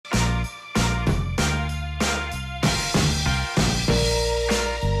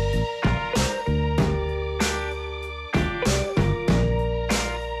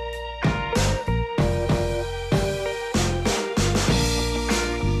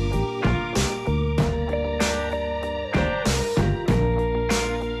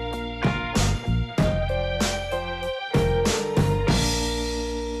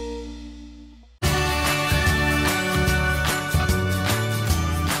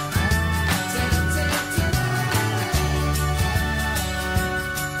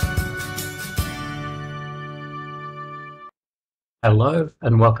Hello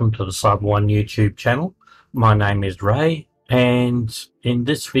and welcome to the Cyber One YouTube channel. My name is Ray, and in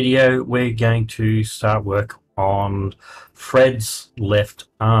this video we're going to start work on Fred's left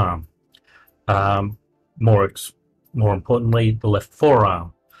arm. More importantly, the left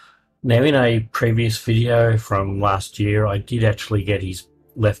forearm. Now, in a previous video from last year, I did actually get his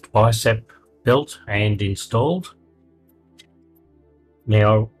left bicep built and installed.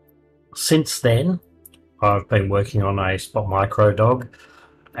 Now, since then, I've been working on a Spot Micro dog,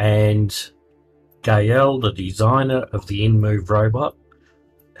 and Gael, the designer of the Inmoov robot,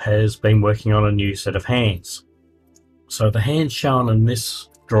 has been working on a new set of hands. So the hands shown in this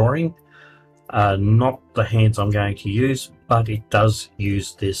drawing are not the hands I'm going to use, but it does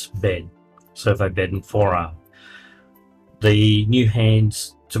use this bed, servo bed and forearm. The new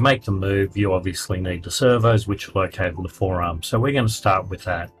hands, to make them move, you obviously need the servos, which are located in the forearm. So we're going to start with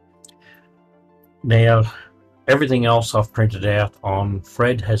that. Now, everything else I've printed out on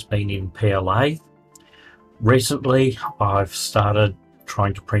Fred has been in PLA. Recently, I've started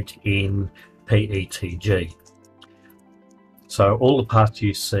trying to print in PETG. So all the parts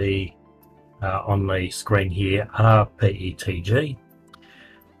you see on the screen here are PETG,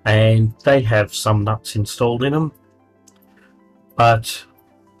 and they have some nuts installed in them, but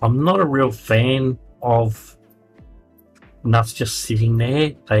I'm not a real fan of nuts just sitting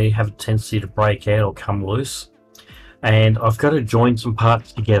there. They have a tendency to break out or come loose, and I've got to join some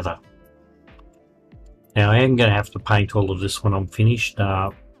parts together. Now, I am going to have to paint all of this when I'm finished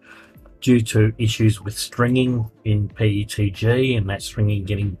due to issues with stringing in PETG, and that stringing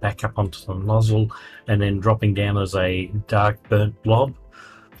getting back up onto the nozzle and then dropping down as a dark burnt blob.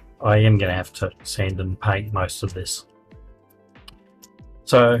 I am going to have to sand and paint most of this.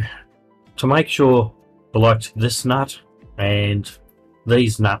 So to make sure the likes of this nut and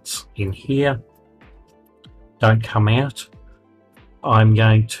these nuts in here don't come out, I'm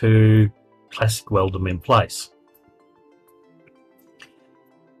going to plastic weld them in place.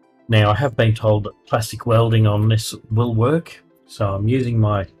 Now, I have been told that plastic welding on this will work, so I'm using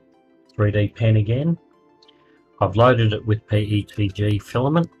my 3D pen again. I've loaded it with PETG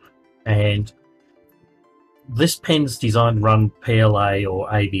filament, and this pen's designed to run PLA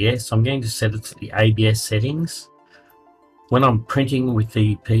or ABS. I'm going to set it to the ABS settings. When I'm printing with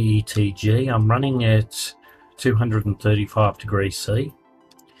the PETG, I'm running at 235 degrees C.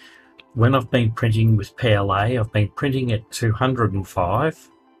 When I've been printing with PLA, I've been printing at 205,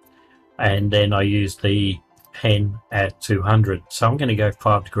 and then I use the pen at 200. So I'm going to go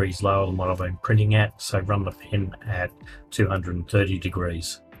 5 degrees lower than what I've been printing at, so run the pen at 230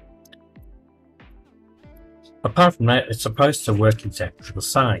 degrees. Apart from that, it's supposed to work exactly the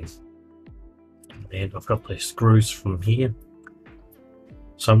same. And I've got the screws from here.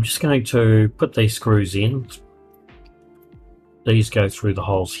 So I'm just going to put these screws in. These go through the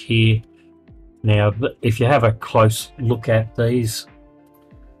holes here. Now, if you have a close look at these,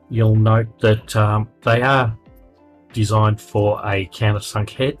 you'll note that they are designed for a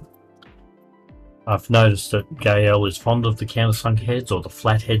countersunk head. I've noticed that Gael is fond of the countersunk heads or the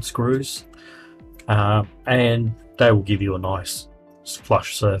flathead screws, and they will give you a nice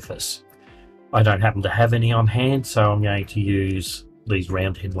flush surface. I don't happen to have any on hand, so I'm going to use these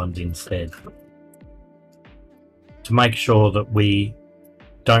round head ones instead. To make sure that we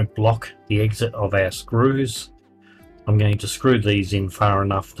don't block the exit of our screws, I'm going to screw these in far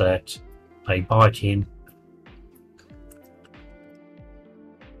enough that they bite in.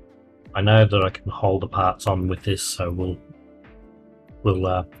 I know that I can hold the parts on with this, so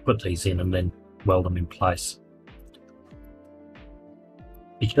we'll put these in and then weld them in place.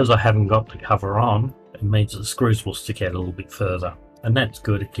 Because I haven't got the cover on, it means that the screws will stick out a little bit further, and that's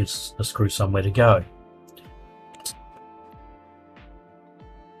good. It gives the screw somewhere to go.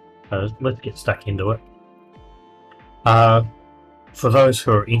 Let's get stuck into it. For those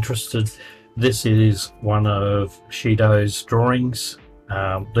who are interested, this is one of Shido's drawings.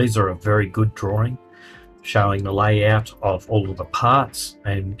 These are a very good drawing, showing the layout of all of the parts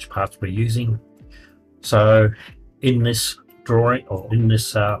and which parts we're using. So in this drawing, or in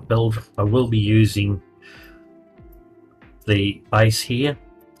this build, I will be using the base here,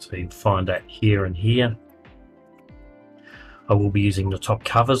 so you can find that here and here. I will be using the top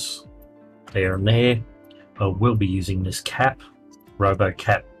covers there and there. I will be using this cap,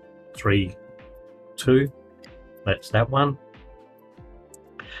 RoboCap 3.2, that's that one.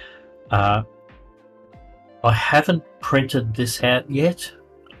 I haven't printed this out yet,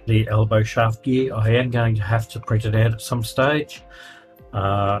 the elbow shaft gear. I am going to have to print it out at some stage.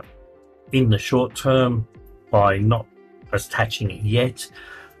 In the short term, by not attaching it yet,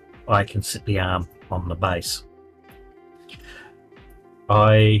 I can sit the arm on the base.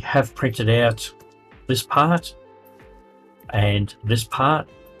 I have printed out this part and this part.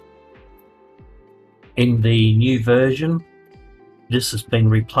 In the new version, this has been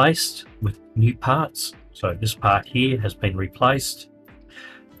replaced with new parts. So this part here has been replaced.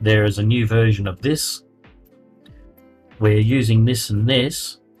 There is a new version of this. We're using this and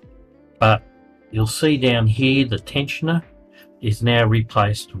this, but you'll see down here the tensioner is now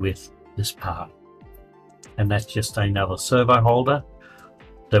replaced with this part, and that's just another servo holder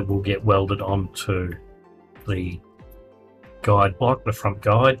that will get welded onto the guide block, the front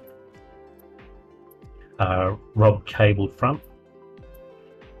guide, rod cabled front.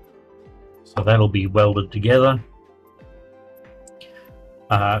 So that'll be welded together,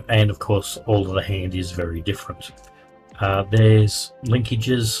 and of course all of the hand is very different. There's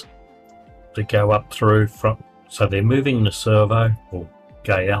linkages that go up through from, so they're moving the servo, or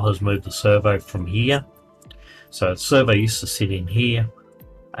Gael has moved the servo from here. So the servo used to sit in here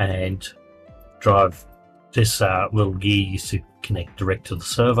and drive this little gear used to connect direct to the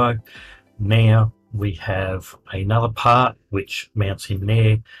servo. Now we have another part which mounts in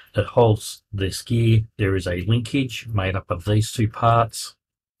there that holds this gear. There is a linkage made up of these two parts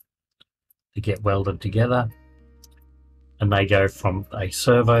to get welded together, and they go from a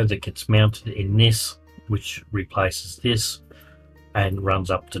servo that gets mounted in this, which replaces this and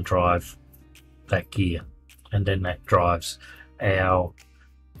runs up to drive that gear, and then that drives our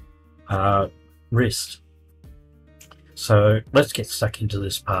wrist. So let's get stuck into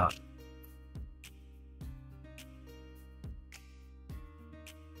this part.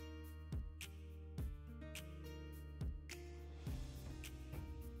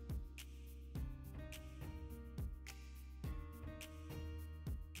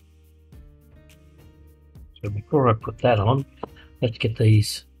 So before I put that on, let's get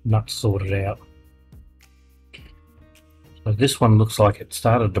these nuts sorted out. So this one looks like it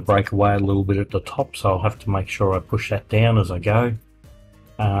started to break away a little bit at the top, so I'll have to make sure I push that down as I go.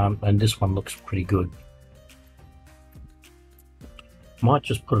 And this one looks pretty good. Might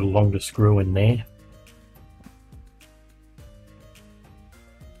just put a longer screw in there.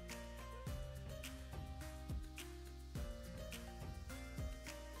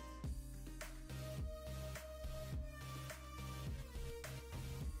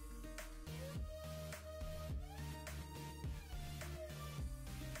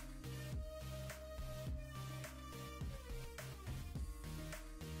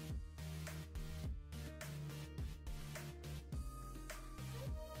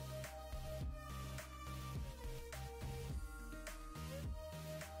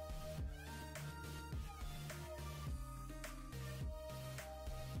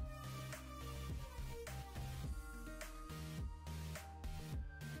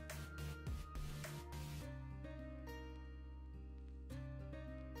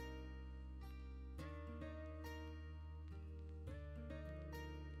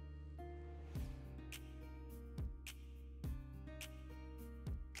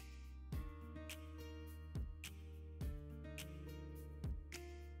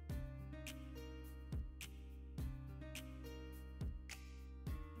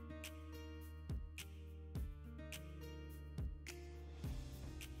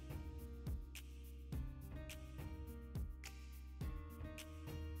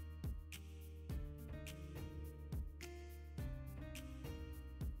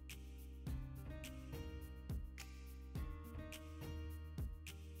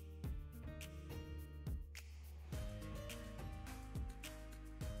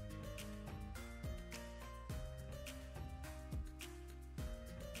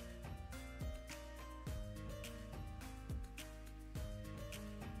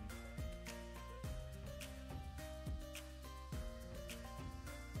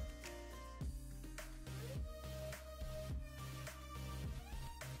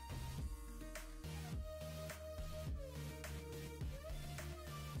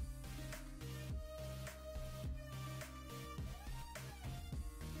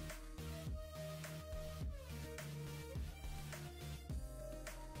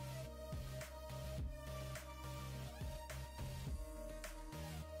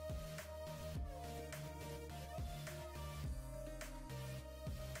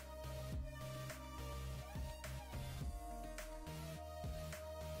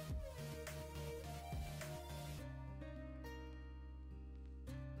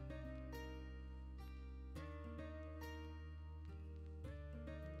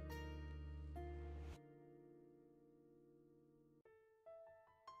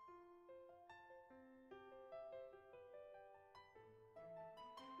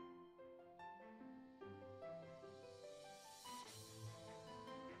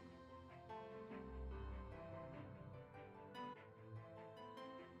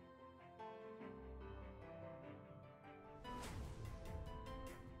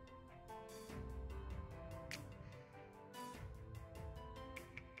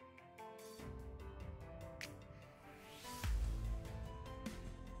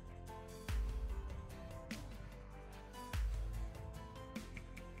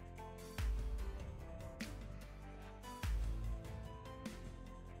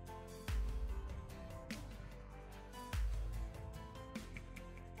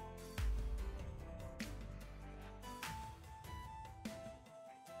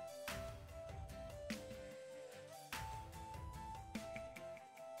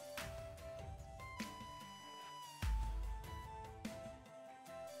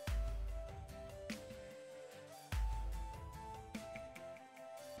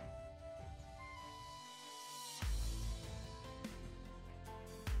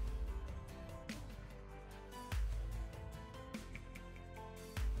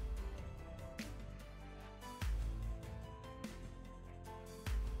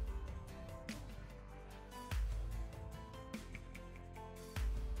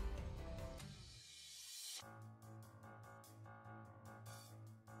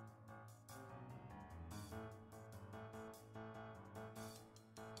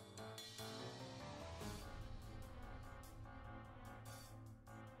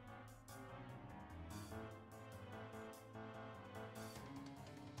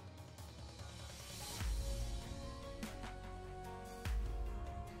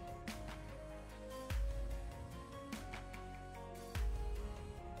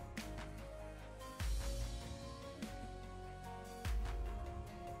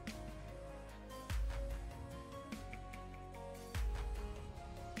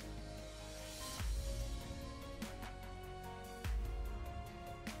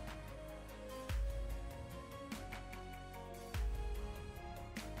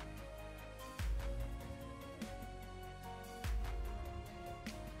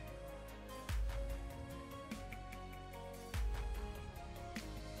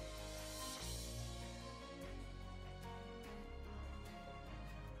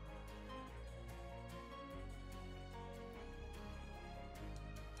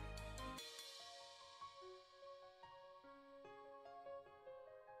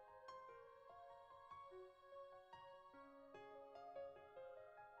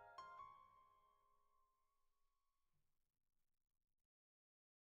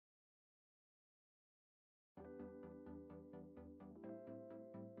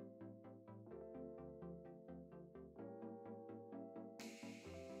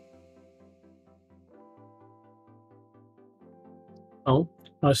 Oh,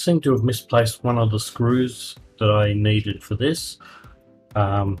 I seem to have misplaced one of the screws that I needed for this.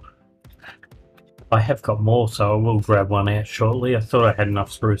 I have got more, so I will grab one out shortly. I thought I had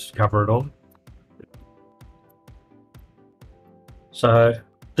enough screws to cover it all. So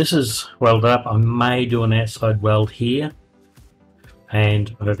this is welded up. I may do an outside weld here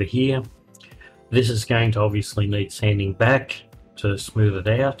and over here. This is going to obviously need sanding back to smooth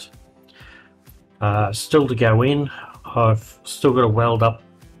it out. Still to go in, I've still got to weld up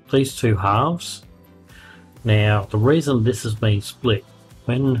these two halves. Now the reason this has been split,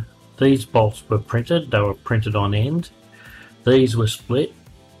 when these bolts were printed, they were printed on end. These were split,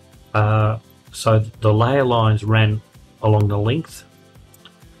 so the layer lines ran along the length,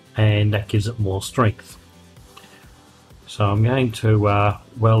 and that gives it more strength. So I'm going to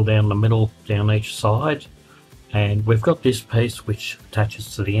weld down the middle, down each side, and we've got this piece which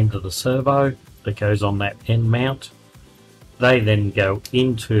attaches to the end of the servo that goes on that end mount. They then go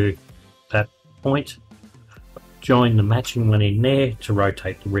into that point, join the matching one in there to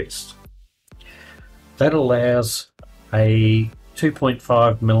rotate the wrist. That allows a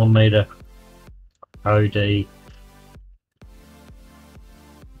 2.5mm OD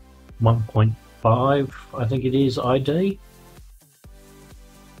 1.5, I think it is, ID.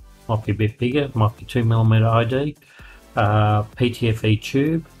 Might be a bit bigger, might be 2mm ID. PTFE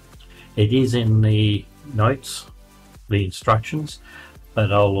tube. It is in the notes, the instructions,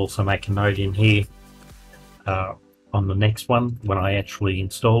 but I'll also make a note in here on the next one when I actually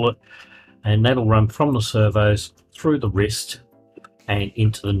install it, and that'll run from the servos through the wrist and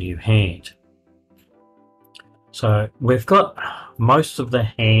into the new hand. So we've got most of the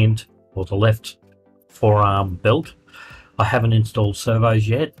hand, or the left forearm, built. I haven't installed servos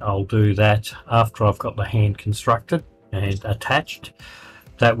yet. I'll do that after I've got the hand constructed and attached.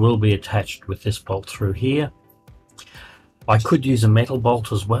 That will be attached with this bolt through here. I could use a metal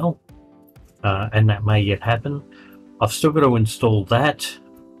bolt as well, and that may yet happen. I've still got to install that.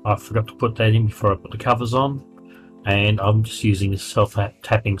 I forgot to put that in before I put the covers on, and I'm just using a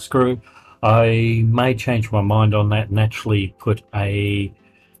self-tapping screw. I may change my mind on that and actually put a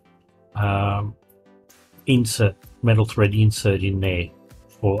metal thread insert in there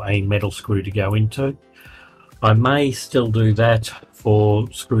for a metal screw to go into. I may still do that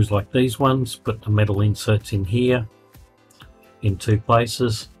for screws like these ones, put the metal inserts in here in two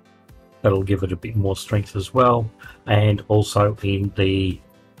places. That'll give it a bit more strength as well, and also in the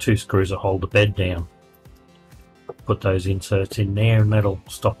two screws that hold the bed down. Put those inserts in there and that'll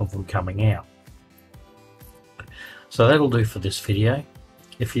stop them from coming out. So that'll do for this video.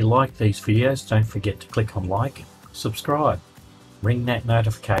 If you like these videos, don't forget to click on like, subscribe, ring that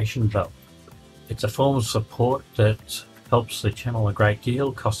notification bell. It's a form of support that helps the channel a great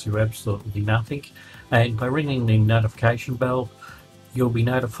deal, costs you absolutely nothing, and by ringing the notification bell you'll be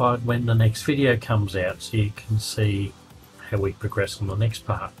notified when the next video comes out, so you can see how we progress on the next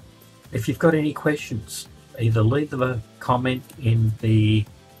part. If you've got any questions, either leave a comment in the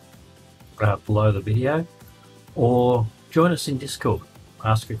below the video, or join us in Discord.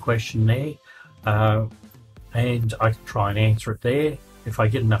 Ask a question there, and I can try and answer it there. If I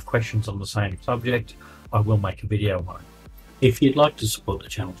get enough questions on the same subject, I will make a video on it. If you'd like to support the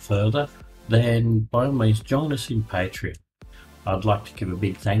channel further, then by all means join us in Patreon. I'd like to give a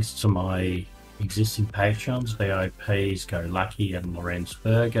big thanks to my existing patrons, VIPs Go Lucky and Lorenz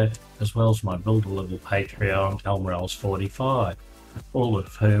Berger, as well as my builder level Patreon, Elmrels45, all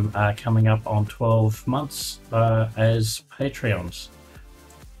of whom are coming up on 12 months as Patreons.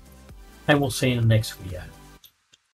 And we'll see you in the next video.